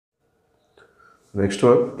Next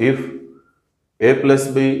one, if A plus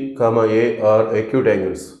B comma A are acute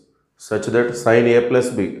angles such that sin A plus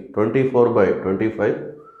B 24 by 25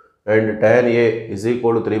 and tan A is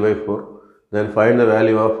equal to 3 by 4, then find the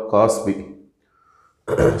value of cos B.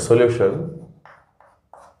 Solution.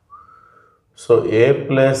 So A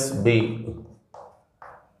plus B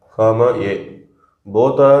comma A,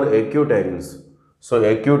 both are acute angles. So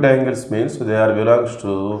acute angles means they are belongs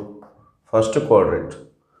to first quadrant,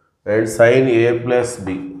 and sin A plus B,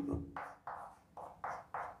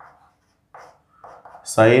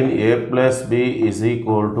 sin A plus B is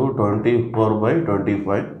equal to 24 by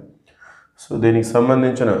 25. So దీనికి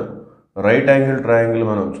సంబంధించిన right angle triangle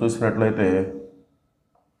మనం చూసినట్లయితే,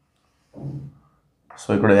 so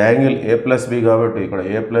ఇక్కడ angle A plus B కాబట్టి ఇక్కడ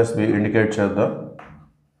A plus B indicate చేద్దాం.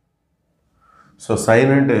 So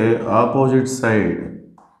sign అంటే opposite side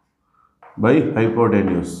by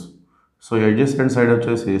hypotenuse. So adjacent side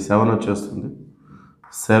వచ్చేసి 7 వచ్చేస్తుంది.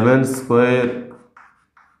 7 square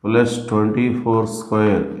plus 24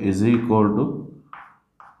 square is equal to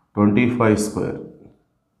 25 square.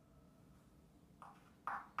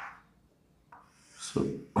 So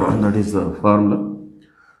that is the formula.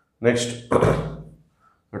 Next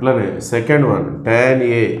అట్లానే second one, tan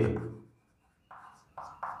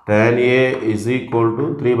A is equal to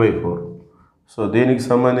 3 by 4. So దీనికి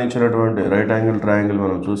సంబంధించినటువంటి right angle triangle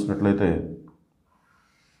మనం చూసినట్లయితే,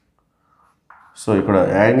 so ఇక్కడ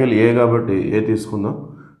angle A కాబట్టి ఏ తీసుకుందాం.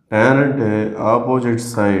 tan అంటే opposite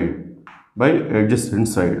side by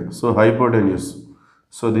adjacent side, so hypotenuse.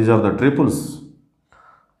 So these are the triples.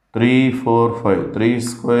 3, 4, 5. 3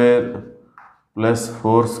 square plus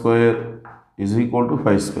 4 square is equal to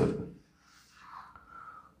 5 square.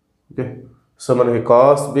 Okay, so మనకి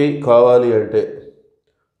cos B కావాలి అంటే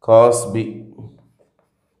cos B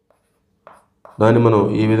దాన్ని మనం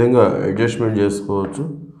ఈ విధంగా అడ్జస్ట్మెంట్ చేసుకోవచ్చు.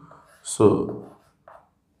 సో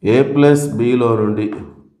A ప్లస్ బిలో నుండి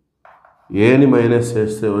ఏని మైనస్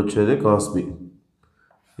చేస్తే వచ్చేది cos B.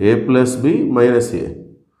 A plus B minus A,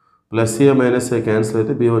 plus A minus A cancel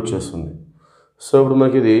అయితే బి వచ్చేస్తుంది. సో ఇప్పుడు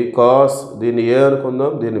మనకి ఇది కాస్, దీన్ని ఏ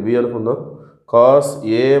అనుకుందాం, దీన్ని బి అనుకుందాం. కాస్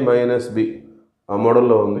ఏ మైనస్ బి ఆ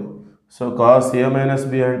మోడల్లో ఉంది. So cos A minus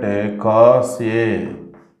B అంటే cos A,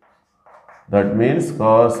 that means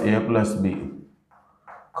cos A plus B.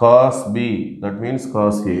 Cos B that means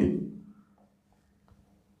cos A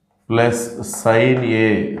plus sign A,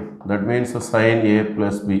 that means sign A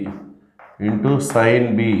plus B into sine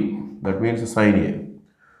B, that means sign A.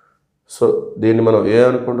 So దీన్ని మనం ఏ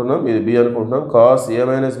అనుకుంటున్నాం, ఇది B అనుకుంటున్నాం. Cos A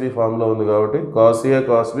minus B ఫామ్లో ఉంది కాబట్టి cos A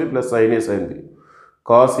cos B plus sign A sign B.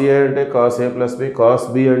 Cos A అంటే cos A plus B, cos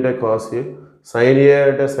B అంటే కాస్ ఏ, సైన్ ఏ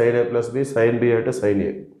అంటే సైన్ ఏ ప్లస్ బి, సైన్ బి అంటే సైన్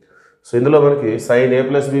ఏ. So ఇందులో మనకి sign ఏ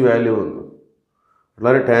plus B value ఉంది,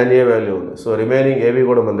 అట్లానే tan ఏ value ఉంది. So remaining ఏవి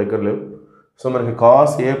కూడా మన దగ్గర లేవు. సో మనకి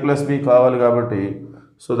కాస్ ఏ ప్లస్ బి కావాలి కాబట్టి,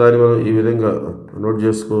 సో దాన్ని మనం ఈ విధంగా నోట్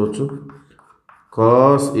చేసుకోవచ్చు.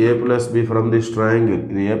 cos A plus B from this triangle,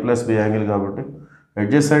 ఇది A plus B యాంగిల్ కాబట్టి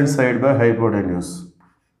adjacent side by hypotenuse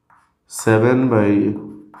 7 by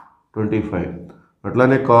 25.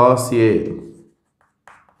 అట్లానే cos A,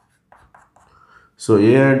 సో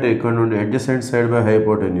A అంటే ఇక్కడ నుండి adjacent side by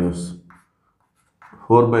hypotenuse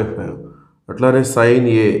 4 by 5. అట్లానే sin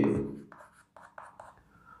A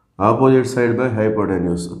opposite side by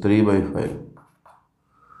hypotenuse 3 by 5.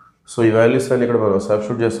 So ఈ values అన్ని ఇక్కడ మనం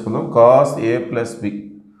సబ్స్టిట్యూట్ చేసుకుందాం. Cos A plus B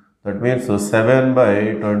that means 7 by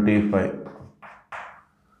 25.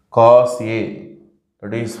 Cos A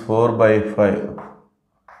that is 4 by 5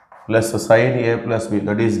 plus sign A plus B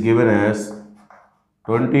that is given as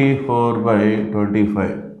 24 by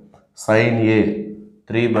 25. Sign A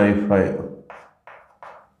 3 by 5.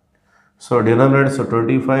 So denominators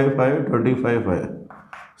 25, 5, 25, 5.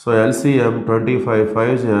 So LCM 25,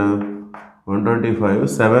 5 125,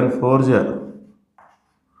 7 4 జా.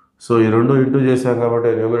 So ఈ రెండు into చేసాం కాబట్టి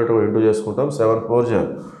numerator into చేసుకుంటాం. 7 4 జా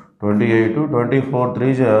 28, 24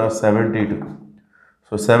 3 జా 72.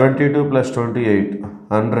 So 72 plus 28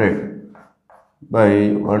 100 by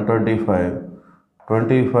 125.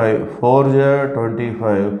 25 4 జా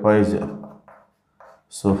 25 5 జా.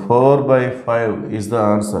 So 4 by 5 is the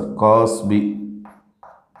answer, cos B.